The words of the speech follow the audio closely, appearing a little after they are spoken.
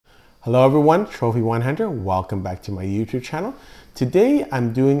Hello everyone, Trophy Wine Hunter. Welcome back to my YouTube channel. Today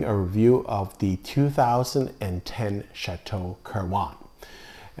I'm doing a review of the 2010 Chateau Kirwan.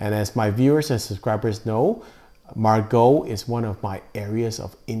 And as my viewers and subscribers know, Margaux is one of my areas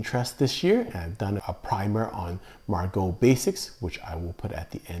of interest this year. And I've done a primer on Margaux basics, which I will put at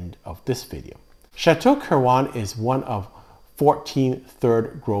the end of this video. Chateau Kirwan is one of 14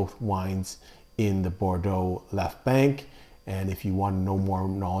 third growth wines in the Bordeaux left bank. And if you want to know more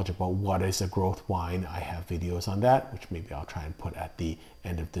knowledge about what is a growth wine, I have videos on that, which maybe I'll try and put at the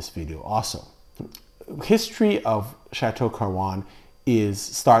end of this video also. History of Chateau Kirwan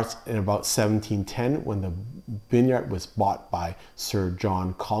starts in about 1710 when the vineyard was bought by Sir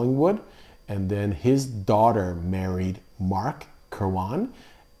John Collingwood, and then his daughter married Mark Kirwan,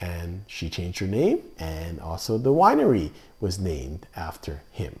 and she changed her name, and also the winery was named after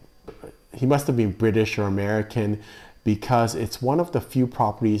him. He must have been British or American, because it's one of the few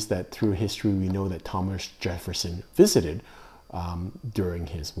properties that through history we know that Thomas Jefferson visited during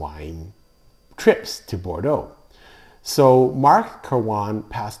his wine trips to Bordeaux. So Mark Kirwan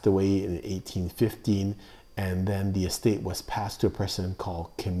passed away in 1815, and then the estate was passed to a person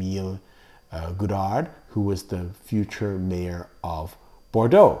called Camille Godard, who was the future mayor of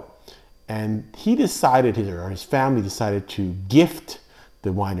Bordeaux. And he decided, his family decided to gift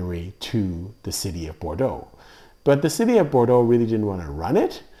the winery to the city of Bordeaux. But the city of Bordeaux really didn't want to run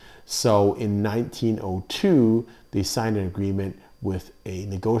it. So in 1902, they signed an agreement with a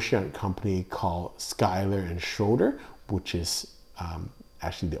negociant company called Schyler and Schroder, which is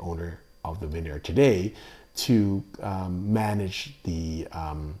actually the owner of the vineyard today, to manage the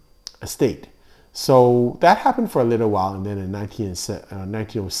estate. So that happened for a little while, and then in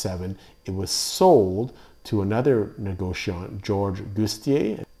 1907, it was sold to another negociant, George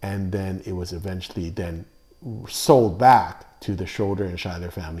Guestier, and then it was eventually then sold back to the Schroder and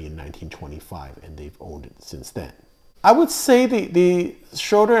Schyler family in 1925, and they've owned it since then. I would say the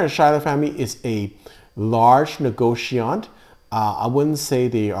Schroder and Schyler family is a large negociant. I wouldn't say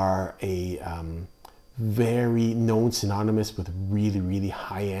they are a very known synonymous with really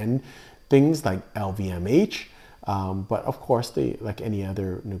high-end things like LVMH. But of course, they, like any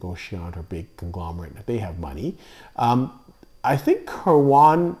other negociant or big conglomerate, they have money. I think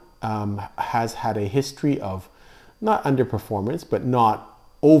Kirwan has had a history of not underperformance, but not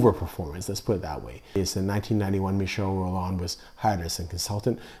overperformance. Let's put it that way. In 1991, Michel Roland was hired as a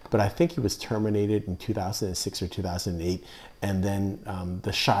consultant, but I think he was terminated in 2006 or 2008, and then the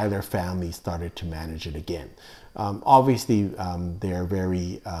Schyler family started to manage it again. Obviously, they're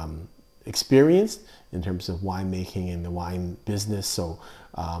very experienced in terms of winemaking and the wine business, so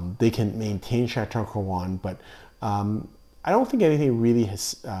they can maintain Chateau Kirwan, but I don't think anything really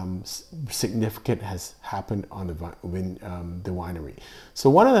has significant has happened on the winery. So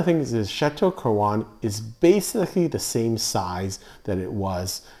one of the things is Chateau Kirwan is basically the same size that it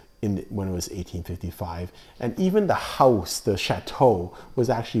was when it was 1855, and even the house, the chateau,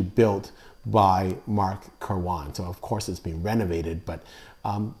 was actually built by Mark Kirwan. So of course it's been renovated, but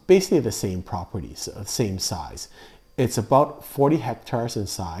basically the same properties, same size. It's about 40 hectares in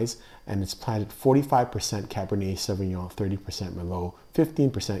size, and it's planted 45% Cabernet Sauvignon, 30% Merlot,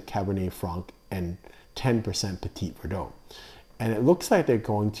 15% Cabernet Franc, and 10% Petit Verdot. And it looks like they're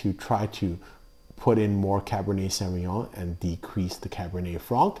going to try to put in more Cabernet Sauvignon and decrease the Cabernet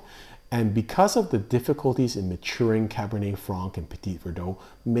Franc. And because of the difficulties in maturing Cabernet Franc and Petit Verdot,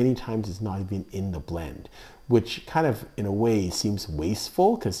 many times it's not even in the blend, which kind of, in a way, seems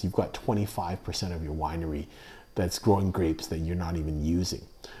wasteful because you've got 25% of your winery that's growing grapes that you're not even using.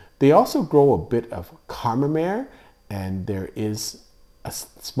 They also grow a bit of Camembert, and there is a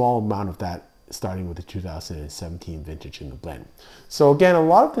small amount of that starting with the 2017 vintage in the blend. So again, a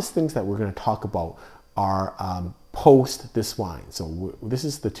lot of these things that we're going to talk about are post this wine. So this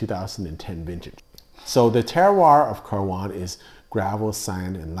is the 2010 vintage. So the terroir of Kirwan is gravel,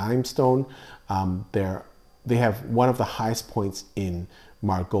 sand, and limestone. They have one of the highest points in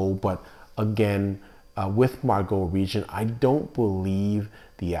Margaux, but again, with Margaux region, I don't believe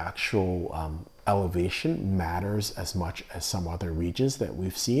the actual elevation matters as much as some other regions that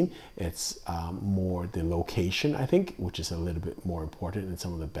we've seen. It's more the location, I think, which is a little bit more important, and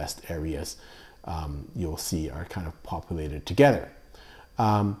some of the best areas you'll see are kind of populated together.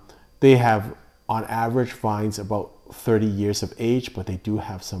 They have, on average, vines about 30 years of age, but they do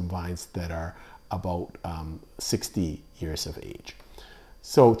have some vines that are about 60 years of age.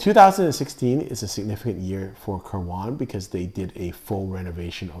 So 2016 is a significant year for Kirwan because they did a full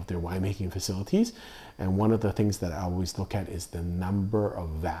renovation of their winemaking facilities. And one of the things that I always look at is the number of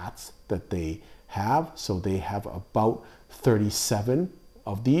vats that they have. So they have about 37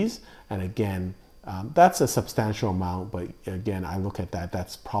 of these. And again, that's a substantial amount, but again, I look at that,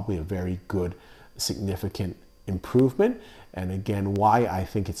 that's probably a very good, significant improvement. And again, why I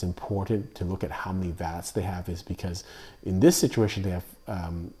think it's important to look at how many vats they have is because in this situation, they have,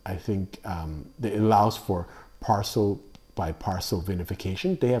 I think it allows for parcel by parcel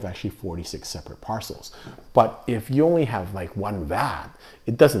vinification. They have actually 46 separate parcels. But if you only have like one vat,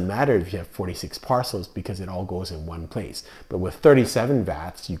 it doesn't matter if you have 46 parcels because it all goes in one place. But with 37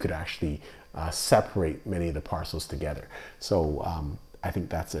 vats, you could actually separate many of the parcels together. So I think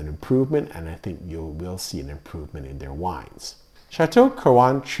that's an improvement, and I think you will see an improvement in their wines. Chateau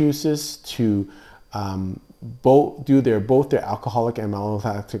Kirwan chooses to both their alcoholic and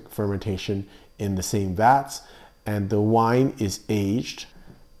malolactic fermentation in the same vats, and the wine is aged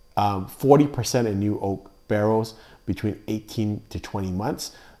 40% in new oak barrels between 18 to 20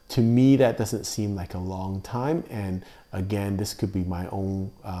 months. To me, that doesn't seem like a long time. And again, this could be my own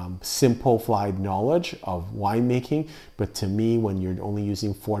simplified knowledge of winemaking. But to me, when you're only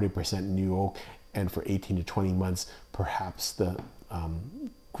using 40% new oak and for 18 to 20 months, perhaps the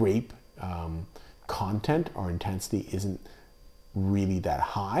grape content or intensity isn't really that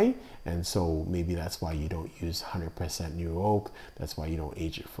high. And so maybe that's why you don't use 100% new oak. That's why you don't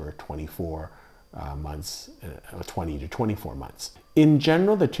age it for 24 months, 20 to 24 months. In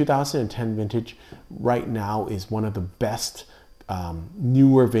general, the 2010 vintage right now is one of the best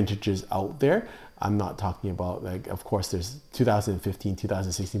newer vintages out there. I'm not talking about, like, of course there's 2015,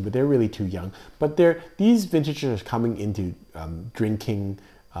 2016, but they're really too young. But these vintages are coming into drinking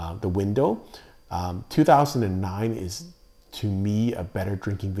the window. 2009 is, to me, a better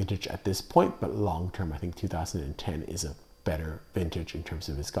drinking vintage at this point, but long term, I think 2010 is a better vintage in terms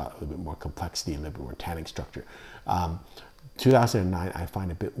of it's got a little bit more complexity, a little bit more tannic structure. 2009 I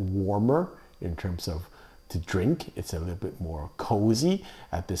find a bit warmer in terms of to drink. It's a little bit more cozy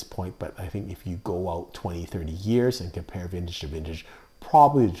at this point, but I think if you go out 20, 30 years and compare vintage to vintage,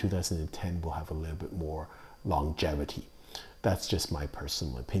 probably the 2010 will have a little bit more longevity. That's just my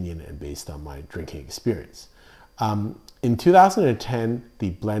personal opinion and based on my drinking experience. In 2010, the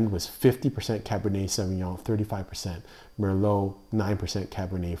blend was 50% Cabernet Sauvignon, 35% Merlot, 9%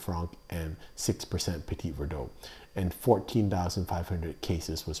 Cabernet Franc, and 6% Petit Verdot. And 14,500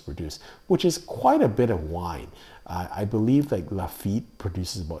 cases was produced, which is quite a bit of wine. I believe like Lafite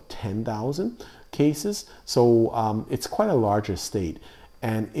produces about 10,000 cases, so it's quite a large estate.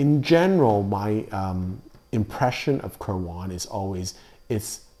 And in general, my impression of Kirwan is always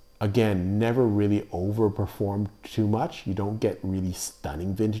it's, again, never really overperformed too much. You don't get really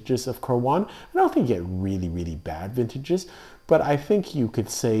stunning vintages of Kirwan. I don't think you get really, really bad vintages, but I think you could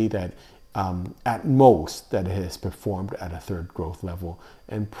say that at most that it has performed at a third growth level,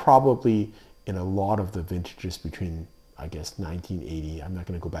 and probably in a lot of the vintages between, I guess, 1980, I'm not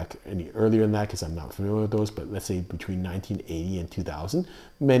going to go back any earlier than that because I'm not familiar with those, but let's say between 1980 and 2000,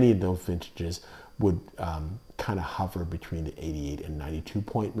 many of those vintages would kind of hover between the 88 and 92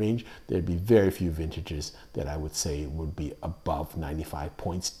 point range. There'd be very few vintages that I would say would be above 95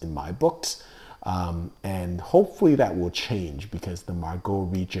 points in my books. And hopefully that will change because the Margaux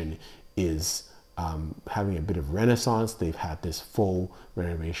region is having a bit of renaissance. They've had this full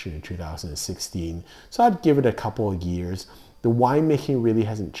renovation in 2016. So I'd give it a couple of years. The winemaking really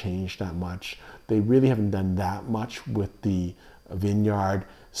hasn't changed that much. They really haven't done that much with the vineyard.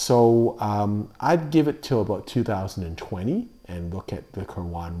 So I'd give it till about 2020 and look at the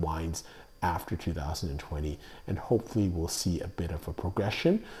Kirwan wines after 2020, and hopefully we'll see a bit of a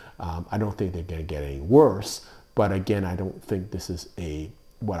progression. I don't think they're going to get any worse, but again, I don't think this is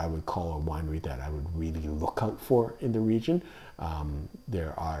what I would call a winery that I would really look out for in the region.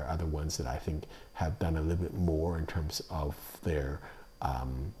 There are other ones that I think have done a little bit more in terms of their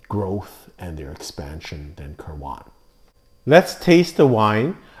growth and their expansion than Kirwan. Let's taste the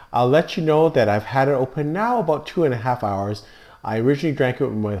wine. I'll let you know that I've had it open now about 2.5 hours. I originally drank it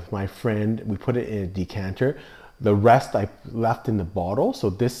with my friend. We put it in a decanter. The rest I left in the bottle. So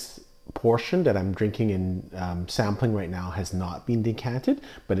this portion that I'm drinking and sampling right now has not been decanted,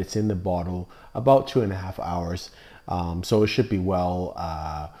 but it's in the bottle about 2.5 hours. So it should be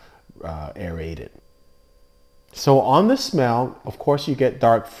well aerated. So on the smell, of course, you get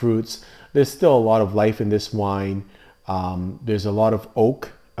dark fruits. There's still a lot of life in this wine. There's a lot of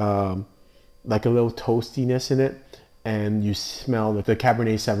oak, like a little toastiness in it. And you smell the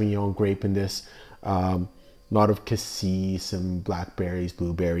Cabernet Sauvignon grape in this. A lot of cassis, some blackberries,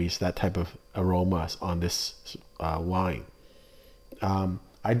 blueberries, that type of aromas on this wine.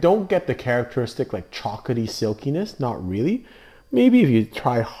 I don't get the characteristic like chocolatey silkiness, not really. Maybe if you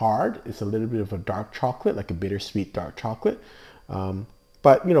try hard, it's a little bit of a dark chocolate, like a bittersweet dark chocolate.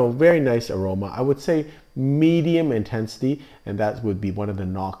 but you know, very nice aroma. I would say medium intensity, and that would be one of the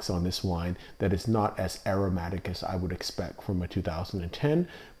knocks on this wine, that it's not as aromatic as I would expect from a 2010,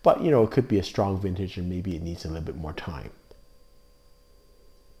 but you know, it could be a strong vintage and maybe it needs a little bit more time.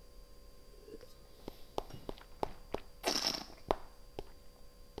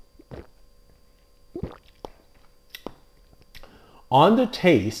 On the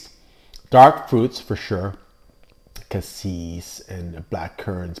taste, dark fruits for sure, cassis and black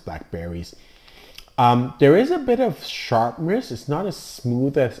currants, blackberries. There is a bit of sharpness. It's not as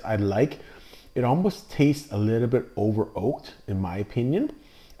smooth as I'd like. It almost tastes a little bit over oaked, in my opinion.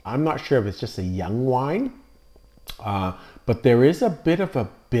 I'm not sure if it's just a young wine, but there is a bit of a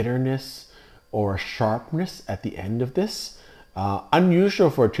bitterness or a sharpness at the end of this. Unusual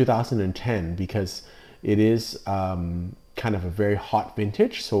for 2010 because it is kind of a very hot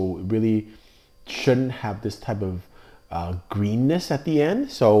vintage, so it really shouldn't have this type of greenness at the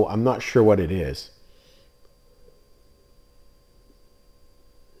end. So I'm not sure what it is.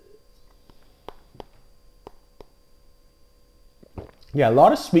 Yeah, a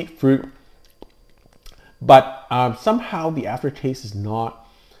lot of sweet fruit, but somehow the aftertaste is not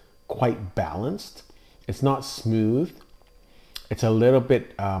quite balanced. It's not smooth. It's a little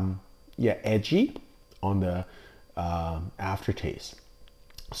bit, yeah, edgy on the aftertaste.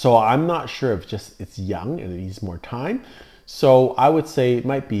 So I'm not sure if just it's young and it needs more time. So I would say it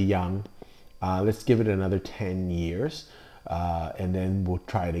might be young. Let's give it another 10 years and then we'll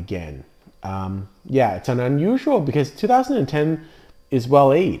try it again. Yeah, it's an unusual because 2010 is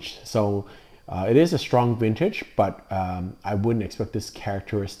well aged. So it is a strong vintage, but I wouldn't expect this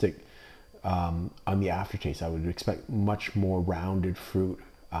characteristic on the aftertaste. I would expect much more rounded fruit.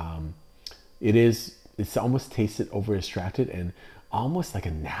 It's almost tasted over extracted and almost like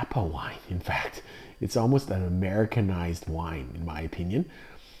a Napa wine. In fact, it's almost an Americanized wine, in my opinion.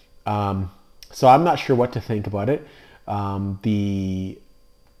 So I'm not sure what to think about it. The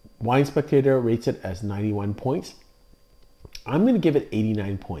Wine Spectator rates it as 91 points. I'm going to give it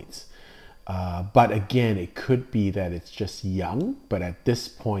 89 points. But again, it could be that it's just young. But at this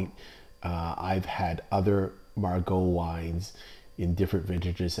point, I've had other Margaux wines in different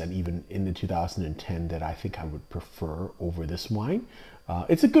vintages and even in the 2010 that I think I would prefer over this wine.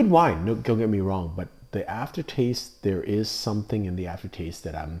 It's a good wine, don't get me wrong, but the aftertaste, there is something in the aftertaste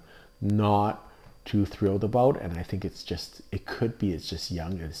that I'm not too thrilled about, and I think it's just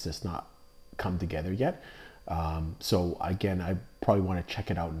young and it's just not come together yet. So again, I probably want to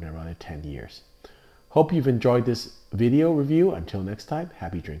check it out in around 10 years. Hope you've enjoyed this video review. Until next time,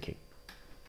 happy drinking.